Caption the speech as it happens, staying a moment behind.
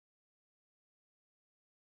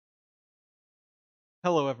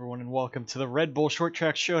Hello everyone and welcome to the Red Bull Short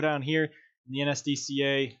Track Showdown here in the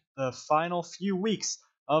NSDCA, the final few weeks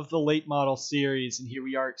of the late model series. And here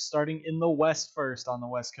we are starting in the West first on the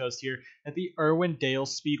West Coast here at the Irwindale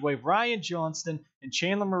Speedway. Ryan Johnston and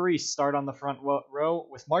Chandler Maurice start on the front row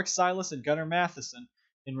with Mark Silas and Gunnar Matheson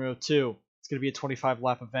in row 2. It's going to be a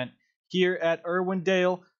 25-lap event here at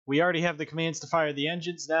Irwindale. We already have the commands to fire the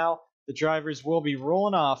engines now. The drivers will be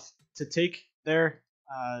rolling off to take their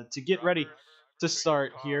to get ready to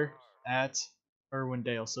start here at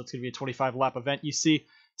Irwindale. So it's going to be a 25-lap event. You see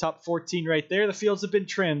top 14 right there. The fields have been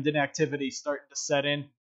trimmed and activity starting to set in.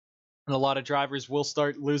 And a lot of drivers will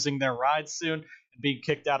start losing their rides soon and being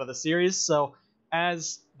kicked out of the series. So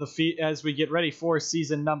as we get ready for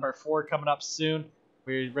season number 4 coming up soon,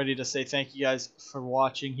 we're ready to say thank you guys for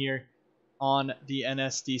watching here on the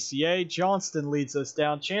NSDCA. Johnston leads us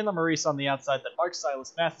down. Chandler Maurice on the outside. Then Mark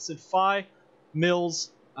Silas, Matheson, Phi, Mills,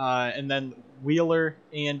 and then Wheeler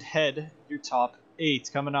and Head, your top 8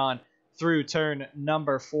 coming on through turn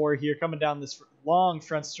number 4 here, coming down this long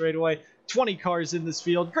front straightaway. 20 cars in this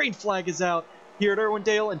field. Green flag is out here at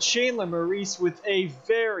Irwindale, and Chandler Maurice with a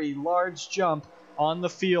very large jump on the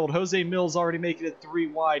field. Jose Mills already making it 3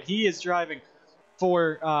 wide. He is driving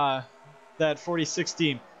for that 46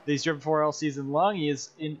 team that he's driven for all season long. He is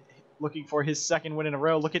looking for his second win in a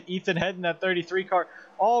row. Look at Ethan Head in that 33 car,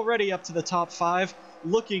 already up to the top 5,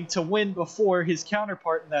 looking to win before his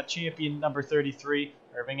counterpart in that champion number 33,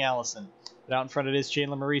 Irving Allison. But out in front it is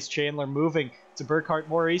Chandler Maurice. Chandler moving to Burkhart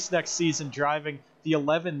Maurice next season, driving the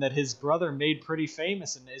 11 that his brother made pretty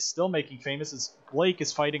famous and is still making famous, as Blake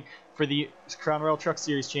is fighting for the Crown Royal Truck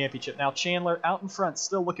Series Championship. Now Chandler out in front,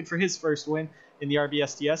 still looking for his first win in the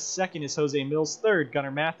RBSTS. Second is Jose Mills. Third, Gunnar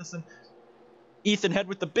Matheson. Ethan Head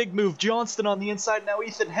with the big move. Johnston on the inside. Now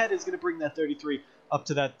Ethan Head is going to bring that 33 up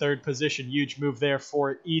to that 3rd position. Huge move there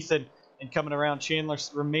for Ethan. And coming around, Chandler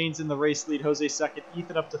remains in the race lead. Jose 2nd.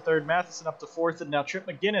 Ethan up to 3rd. Matheson up to 4th. And now Trip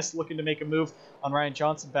McGinnis looking to make a move on Ryan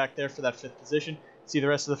Johnson back there for that 5th position. See the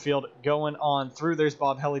rest of the field going on through. There's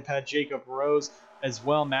Bob Helipad, Jacob Rose as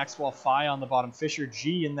well. Maxwell Phi on the bottom. Fisher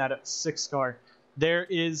G in that 6 car. There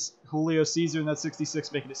is Julio Caesar in that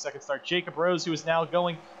 66 making his 2nd start. Jacob Rose, who is now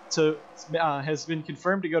going to, has been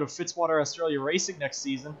confirmed to go to Fitzwater Australia Racing next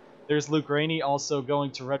season. There's Luke Rainey also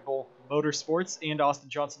going to Red Bull Motorsports, and Austin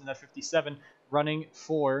Johnson in that 57 running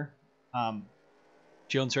for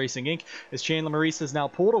Jones Racing Inc. As Chandler Maurice has now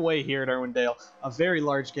pulled away here at Irwindale, a very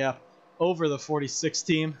large gap over the 46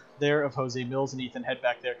 team there of Jose Mills and Ethan Head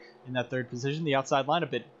back there in that 3rd position. The outside line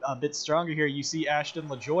a bit stronger here. You see Ashton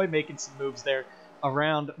LaJoy making some moves there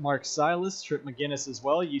around Mark Silas, Trip McGinnis as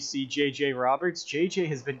well. You see JJ Roberts. JJ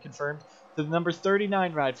has been confirmed to the number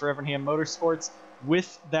 39 ride for Evernham Motorsports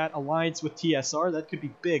with that alliance with TSR. That could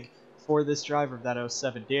be big for this driver of that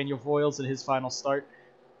 07. Daniel Voiles in his final start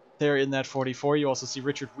there in that 44. You also see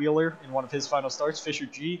Richard Wheeler in one of his final starts. Fisher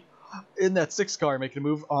G in that 6 car making a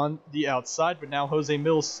move on the outside. But now Jose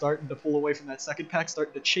Mills starting to pull away from that 2nd pack,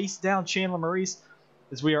 starting to chase down Chandler Maurice,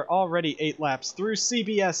 as we are already 8 laps through.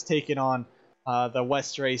 CBS taking on the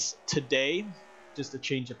West race today. Just a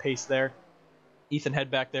change of pace there. Ethan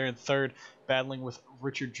Head back there in 3rd, battling with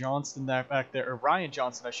Richard Johnston back there, or Ryan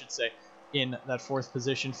Johnston, I should say, in that 4th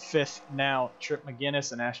position. 5th now, Trip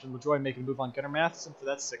McGinnis and Ashton LaJoy making a move on Gunnar Matheson for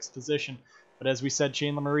that 6th position. But as we said,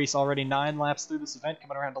 Chandler Maurice already 9 laps through this event,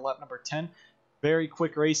 coming around to lap number 10. Very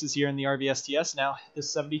quick races here in the RBSTS. Now the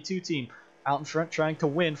 72 team out in front trying to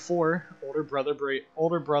win for older brother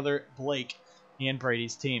Blake and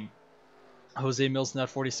Brady's team. Jose Mills in that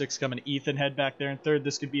 46 coming. Ethan Head back there in 3rd.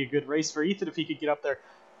 This could be a good race for Ethan if he could get up there.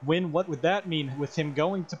 Win. What would that mean with him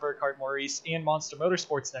going to Burkhart Maurice and Monster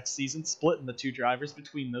Motorsports next season, splitting the 2 drivers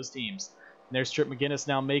between those teams? And there's Trip McGinnis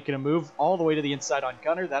now making a move all the way to the inside on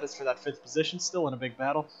Gunnar. That is for that 5th position, still in a big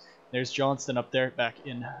battle. There's Johnston up there back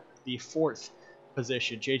in the 4th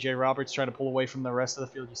position. JJ Roberts trying to pull away from the rest of the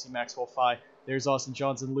field. You see Maxwell Phi. There's Austin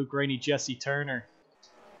Johnson, Luke Rainey, Jesse Turner.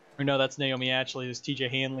 Or no, that's Naomi Ashley. There's TJ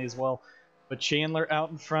Hanley as well. But Chandler out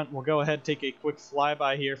in front. We'll go ahead and take a quick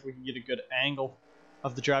flyby here if we can get a good angle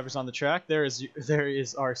of the drivers on the track. There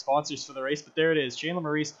is our sponsors for the race, but there it is. Chandler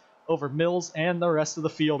Maurice over Mills and the rest of the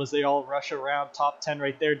field as they all rush around. Top 10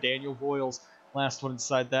 right there. Daniel Voiles, last one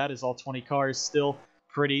inside that, is all 20 cars still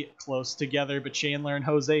pretty close together. But Chandler and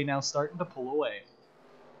Jose now starting to pull away.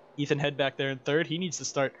 Ethan Head back there in 3rd. He needs to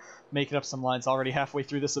start making up some lines already halfway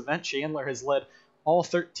through this event. Chandler has led all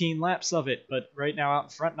 13 laps of it, but right now out in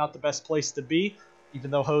front, not the best place to be,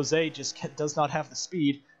 even though Jose just does not have the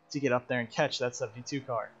speed to get up there and catch that 72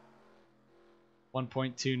 car.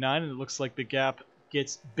 1.29, and it looks like the gap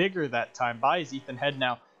gets bigger that time by as Ethan Head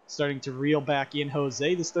now starting to reel back in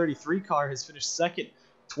Jose. This 33 car has finished second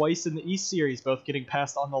twice in the East Series, both getting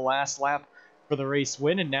passed on the last lap for the race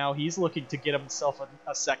win, and now he's looking to get himself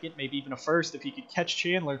a second, maybe even a first if he could catch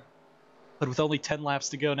Chandler. But with only 10 laps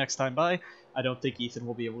to go next time by, I don't think Ethan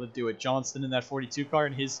will be able to do it. Johnston in that 42 car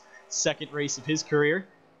in his second race of his career.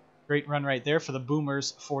 Great run right there for the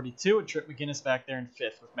Boomers, 42, and Trip McGinnis back there in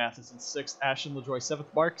 5th, with Matheson 6th, Ashton LaJoy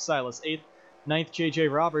 7th, Mark Silas 8th, 9th, J.J.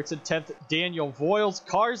 Roberts, and 10th, Daniel Voiles.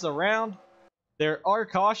 Cars around. There are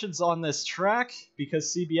cautions on this track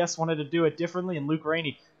because CBS wanted to do it differently, and Luke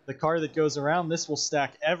Rainey, the car that goes around, this will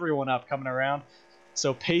stack everyone up coming around.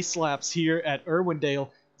 So pace laps here at Irwindale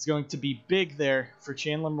is going to be big there for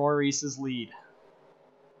Chandler Maurice's lead.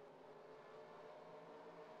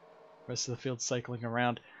 Rest of the field cycling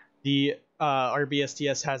around. The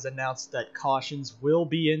RBSTS has announced that cautions will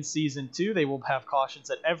be in Season 2. They will have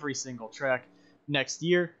cautions at every single track next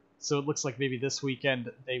year. So it looks like maybe this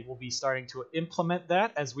weekend they will be starting to implement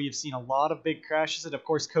that, as we have seen a lot of big crashes. And of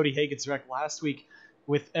course, Cody Hagen's wreck last week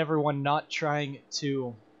with everyone not trying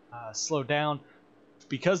to slow down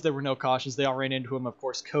because there were no cautions. They all ran into him. Of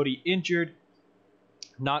course, Cody injured,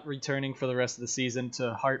 not returning for the rest of the season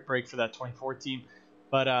to heartbreak for that 2014.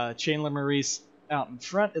 But Chandler Maurice out in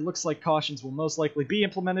front. It looks like cautions will most likely be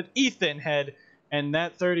implemented. Ethan Head, and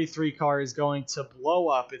that 33 car is going to blow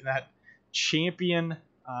up in that champion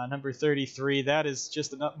number 33. That is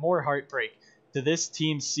just enough more heartbreak to this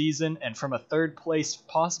team's season, and from a third place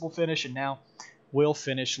possible finish, and now will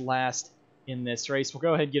finish last in this race. We'll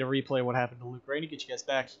go ahead and get a replay of what happened to Luke Rainey, get you guys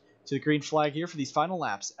back to the green flag here for these final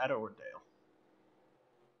laps at Irwindale.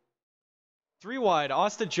 3 wide,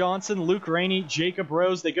 Austin Johnson, Luke Rainey, Jacob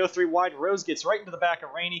Rose. They go 3 wide. Rose gets right into the back of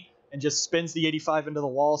Rainey and just spins the 85 into the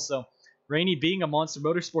wall. So Rainey being a Monster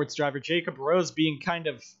Motorsports driver, Jacob Rose being kind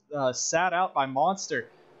of sat out by Monster,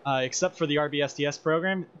 except for the RBSTS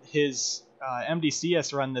program. His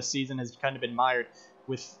MDCS run this season has kind of been mired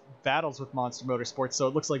with battles with Monster Motorsports, so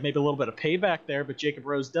it looks like maybe a little bit of payback there, but Jacob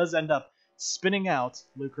Rose does end up spinning out.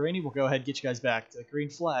 Luke Rainey will go ahead and get you guys back to the green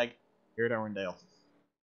flag here at Irwindale.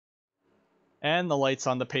 And the lights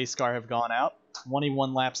on the pace car have gone out.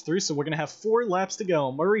 21 laps through, so we're going to have 4 laps to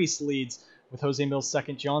go. Maurice leads with Jose Mills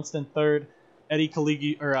second, Johnston third, Eddie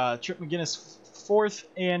Kaligi, or Trip McGinnis 4th,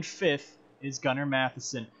 and 5th is Gunnar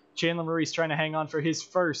Matheson. Chandler Maurice trying to hang on for his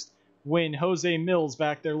first win. Jose Mills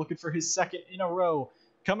back there looking for his second in a row.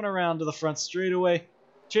 Coming around to the front straightaway.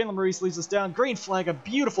 Chandler Maurice leads us down. Green flag, a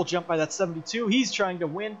beautiful jump by that 72. He's trying to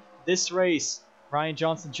win this race. Ryan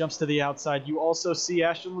Johnson jumps to the outside. You also see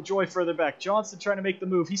Ashton LaJoy further back. Johnson trying to make the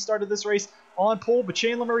move. He started this race on pole, but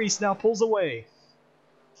Chandler Maurice now pulls away.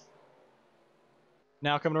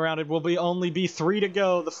 Now coming around, it will only be 3 to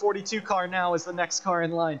go. The 42 car now is the next car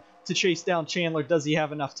in line to chase down Chandler. Does he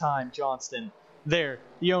have enough time? Johnston. There.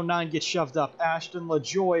 The 09 gets shoved up. Ashton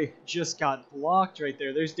LaJoy just got blocked right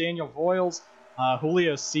there. There's Daniel Voiles.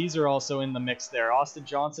 Julio Caesar also in the mix there. Austin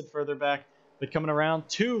Johnson further back. But coming around,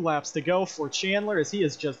 2 laps to go for Chandler as he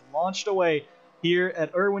has just launched away here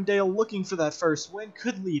at Irwindale, looking for that first win.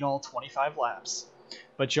 Could lead all 25 laps.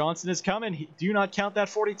 But Johnson is coming. Do not count that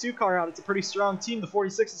 42 car out. It's a pretty strong team. The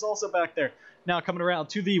 46 is also back there. Now coming around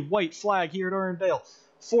to the white flag here at Irwindale.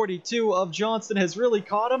 42 of Johnston has really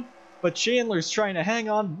caught him, but Chandler's trying to hang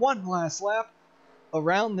on one last lap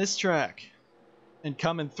around this track. And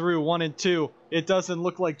coming through 1 and 2, it doesn't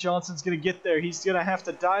look like Johnson's going to get there. He's going to have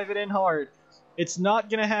to dive it in hard. It's not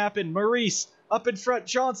going to happen. Maurice up in front.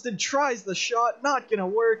 Johnston tries the shot. Not going to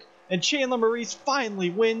work. And Chandler Maurice finally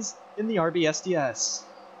wins in the RBSTS.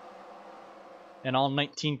 And all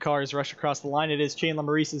 19 cars rush across the line. It is Chandler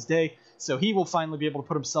Maurice's day, so he will finally be able to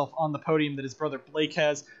put himself on the podium that his brother Blake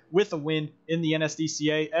has with a win in the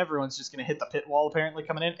NSDCA. Everyone's just going to hit the pit wall apparently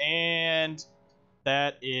coming in, and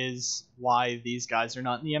that is why these guys are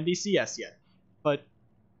not in the MDCS yet. But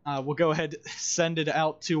we'll go ahead and send it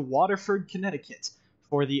out to Waterford, Connecticut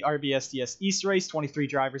for the RBSTS East race. 23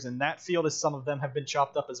 drivers in that field, as some of them have been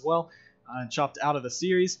chopped up as well, chopped out of the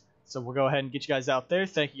series. So we'll go ahead and get you guys out there.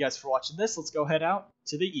 Thank you guys for watching this. Let's go head out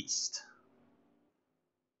to the East.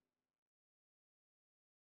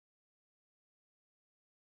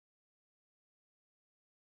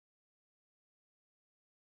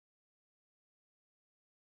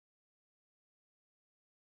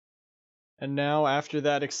 And now, after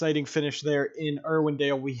that exciting finish there in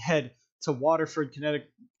Irwindale, we head to Waterford,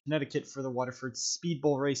 Connecticut for the Waterford Speed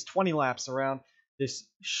Bowl race. 20 laps around this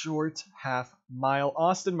short half-mile.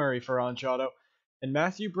 Austin Murray for Orange Auto and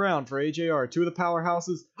Matthew Brown for AJR, 2 of the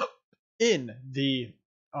powerhouses in the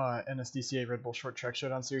NSDCA Red Bull Short Track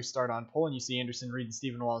Showdown Series start on pole. And you see Anderson Reed and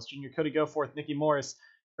Stephen Wallace Jr., Cody Goforth, Nicky Morris,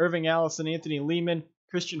 Irving Allison, Anthony Lehman,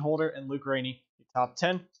 Christian Holder, and Luke Rainey. The top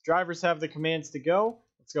 10 drivers have the commands to go.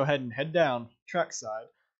 Let's go ahead and head down trackside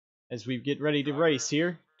as we get ready to race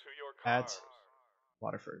here at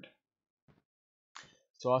Waterford.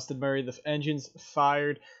 So Austin Murray, the engine's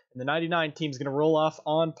fired, and the 99 team is going to roll off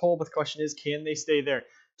on pole, but the question is, can they stay there?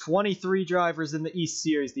 23 drivers in the East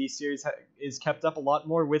Series. The East Series is kept up a lot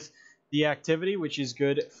more with the activity, which is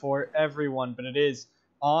good for everyone, but it is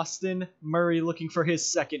Austin Murray looking for his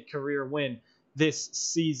second career win this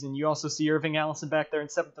season. You also see Irving Allison back there in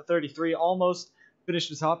 7th to 33, almost finished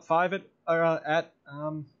the top 5 at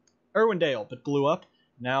Irwindale, but blew up.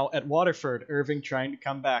 Now at Waterford, Irving trying to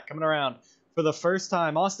come back, coming around for the first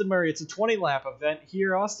time. Austin Murray, it's a 20-lap event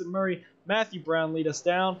here. Austin Murray, Matthew Brown lead us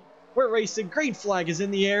down. We're racing. Green flag is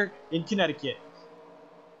in the air in Connecticut.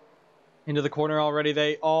 Into the corner already.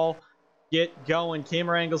 They all get going.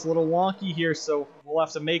 Camera angle's a little wonky here, so we'll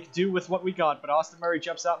have to make do with what we got. But Austin Murray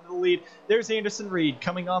jumps out into the lead. There's Anderson Reed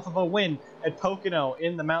coming off of a win at Pocono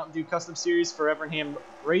in the Mountain Dew Custom Series for Evernham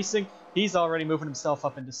Racing. He's already moving himself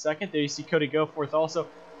up into second. There you see Cody Goforth also.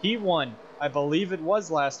 He won, I believe it was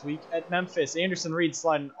last week, at Memphis. Anderson Reed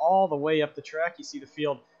sliding all the way up the track. You see the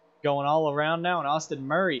field going all around now, and Austin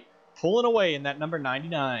Murray pulling away in that number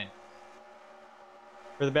 99.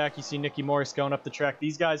 For the back, you see Nicky Morris going up the track.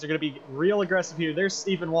 These guys are going to be real aggressive here. There's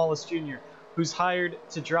Stephen Wallace Jr., who's hired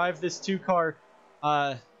to drive this two-car.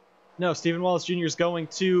 No, Stephen Wallace Jr. is going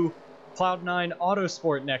to Cloud9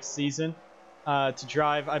 Autosport next season to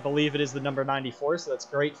drive, I believe it is the number 94, so that's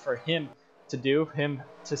great for him to do. Him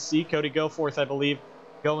to see Cody Goforth, I believe,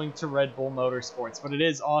 going to Red Bull Motorsports. But it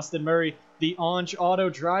is Austin Murray, the Onge Auto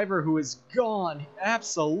driver, who is gone,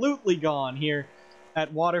 absolutely gone here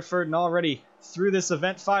at Waterford, and already through this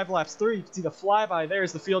event, 5 laps through. You can see the flyby there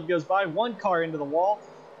as the field goes by. One car into the wall.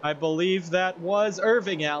 I believe that was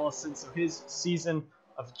Irving Allison, so his season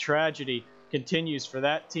of tragedy continues for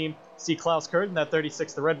that team. See Klaus Curtin, that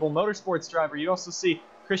 36, the Red Bull Motorsports driver. You also see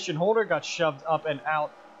Christian Holder got shoved up and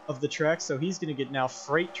out of the track, so he's going to get now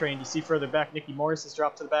freight trained. You see further back, Nicky Morris has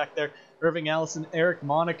dropped to the back there. Irving Allison, Eric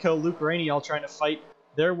Monaco, Luke Rainey all trying to fight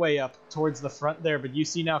their way up towards the front there. But you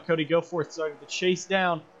see now Cody Goforth starting to chase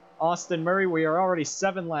down Austin Murray. We are already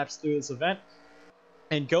 7 laps through this event,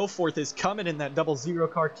 and Goforth is coming in that 00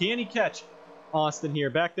 car. Can he catch Austin here?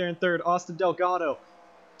 Back there in third, Austin Delgado.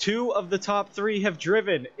 2 of the top 3 have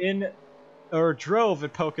driven in, or drove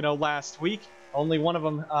at Pocono last week. Only one of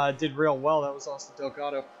them did real well. That was Austin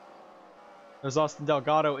Delgado. It was Austin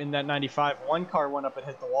Delgado in that 95. One car went up and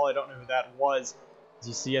hit the wall. I don't know who that was. As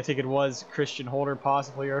you see, I think it was Christian Holder,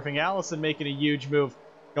 possibly Irving Allison, making a huge move,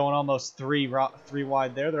 going almost 3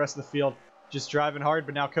 wide there. The rest of the field just driving hard.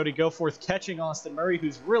 But now Cody Goforth catching Austin Murray,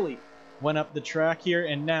 who's really went up the track here.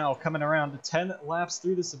 And now coming around to 10 laps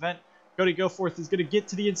through this event, Cody Goforth is going to get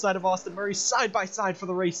to the inside of Austin Murray, side by side for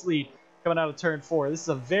the race lead. Coming out of turn 4. This is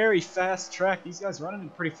a very fast track. These guys running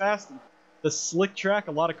pretty fast. And the slick track,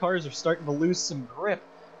 a lot of cars are starting to lose some grip.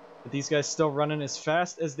 But these guys still running as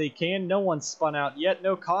fast as they can. No one's spun out yet.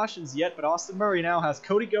 No cautions yet. But Austin Murray now has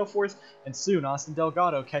Cody Goforth and soon Austin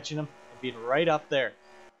Delgado catching him and being right up there.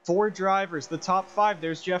 4 drivers. The top 5.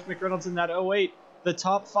 There's Jeff McReynolds in that 08. The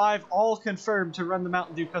top 5 all confirmed to run the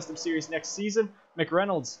Mountain Dew Custom Series next season.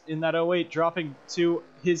 McReynolds in that 08 dropping to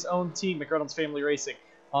his own team, McReynolds Family Racing.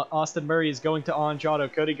 Austin Murray is going to Onge Auto.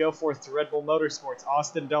 Cody Goforth to Red Bull Motorsports.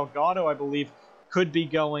 Austin Delgado, I believe, could be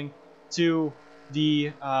going to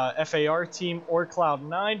the FAR team or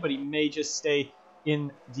Cloud9, but he may just stay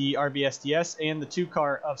in the RBSTS, and the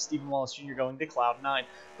 2-car of Stephen Wallace Jr. going to Cloud9.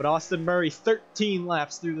 But Austin Murray, 13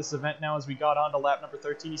 laps through this event now. As we got on to lap number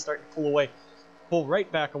 13, he's starting to pull right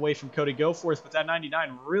back away from Cody Goforth, but that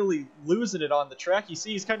 99 really losing it on the track. You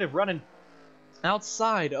see he's kind of running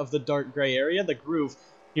outside of the dark gray area, the groove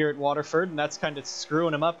here at Waterford, and that's kind of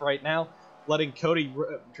screwing him up right now, letting Cody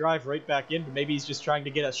drive right back in, but maybe he's just trying to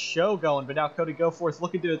get a show going. But now Cody Goforth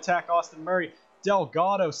looking to attack Austin Murray.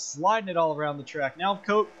 Delgado sliding it all around the track. Now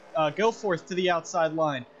Goforth to the outside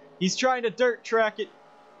line. He's trying to dirt track it.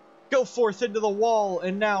 Goforth into the wall,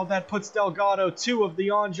 and now that puts Delgado, 2 of the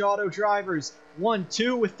Onge Auto drivers.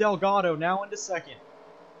 1-2 with Delgado now into second.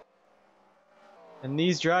 And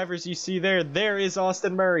these drivers you see there is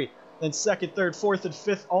Austin Murray. Then second, third, fourth, and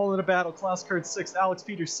fifth, all in a battle. Klaus Kurtz 6th, Alex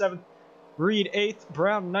Peters 7th, Reed 8th,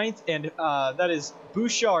 Brown 9th, and that is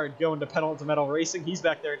Bouchard going to Pedal to Metal Racing. He's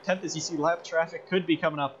back there at 10th. As you see, lap traffic could be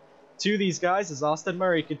coming up to these guys as Austin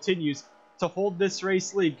Murray continues to hold this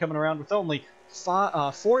race lead, coming around with only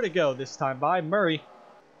 4 to go this time by Murray.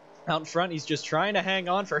 Out in front, he's just trying to hang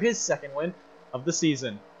on for his second win of the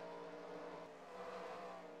season.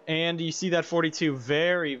 And you see that 42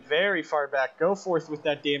 very, very far back. Go forth with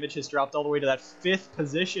that damage has dropped all the way to that 5th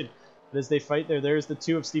position. But as they fight there's the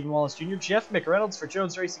 2 of Stephen Wallace Jr. Jeff McReynolds for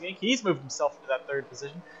Jones Racing Inc. He's moved himself into that 3rd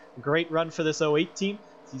position. Great run for this 08 team.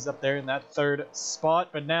 He's up there in that 3rd spot.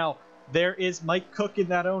 But now there is Mike Cook in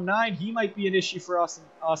that 09. He might be an issue for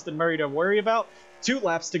Austin Murray to worry about. 2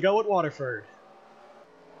 laps to go at Waterford.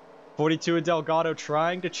 42 of Delgado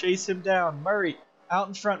trying to chase him down. Murray out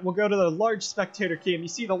in front. We'll go to the large spectator cam. You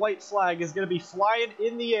see the white flag is going to be flying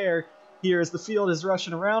in the air here as the field is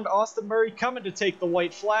rushing around. Austin Murray coming to take the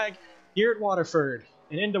white flag here at Waterford.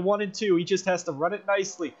 And into 1 and 2. He just has to run it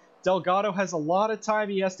nicely. Delgado has a lot of time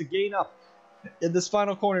he has to gain up in this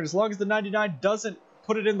final corner. As long as the 99 doesn't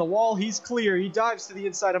put it in the wall, he's clear. He dives to the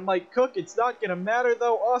inside of Mike Cook. It's not going to matter,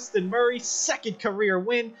 though. Austin Murray, 2nd career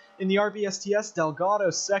win in the RBSTS. Delgado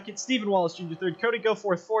 2nd. Stephen Wallace Jr. 3rd. Cody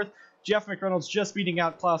Goforth 4th. Jeff McReynolds just beating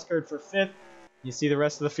out Klaus Kurd for 5th. You see the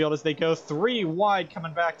rest of the field as they go 3 wide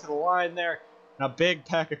coming back to the line there. And a big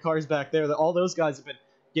pack of cars back there. All those guys have been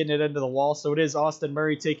getting it into the wall. So it is Austin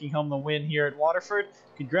Murray taking home the win here at Waterford.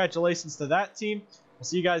 Congratulations to that team. We'll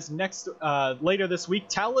see you guys later this week,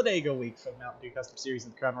 Talladega week for the Mountain Dew Custom Series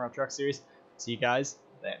and the Crown Royal Truck Series. See you guys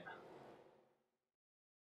then.